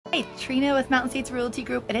Hey, Trina with Mountain States Realty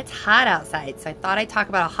Group, and it's hot outside, so I thought I'd talk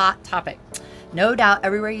about a hot topic. No doubt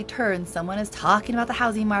everywhere you turn, someone is talking about the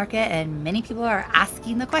housing market, and many people are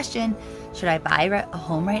asking the question, should I buy a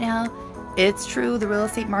home right now? It's true, the real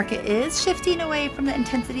estate market is shifting away from the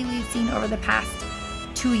intensity we've seen over the past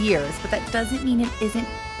 2 years, but that doesn't mean it isn't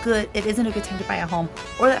a good time to buy a home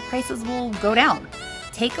or that prices will go down.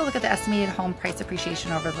 Take a look at the estimated home price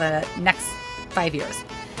appreciation over the next 5 years.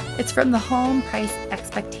 It's from the Home Price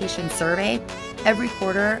Expectation Survey. Every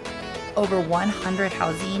quarter, over 100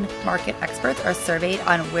 housing market experts are surveyed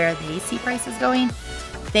on where they see prices going.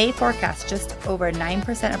 They forecast just over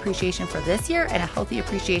 9% appreciation for this year and a healthy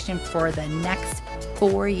appreciation for the next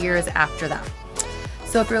 4 years after that.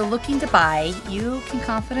 So if you're looking to buy, you can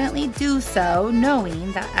confidently do so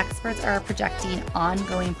knowing that experts are projecting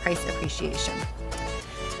ongoing price appreciation.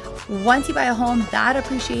 Once you buy a home, that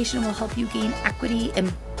appreciation will help you gain equity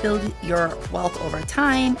and build your wealth over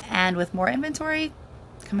time. And with more inventory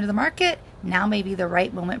coming to the market, now may be the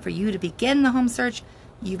right moment for you to begin the home search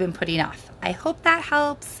you've been putting off. I hope that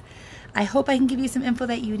helps. I hope I can give you some info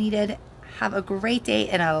that you needed. Have a great day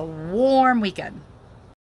and a warm weekend.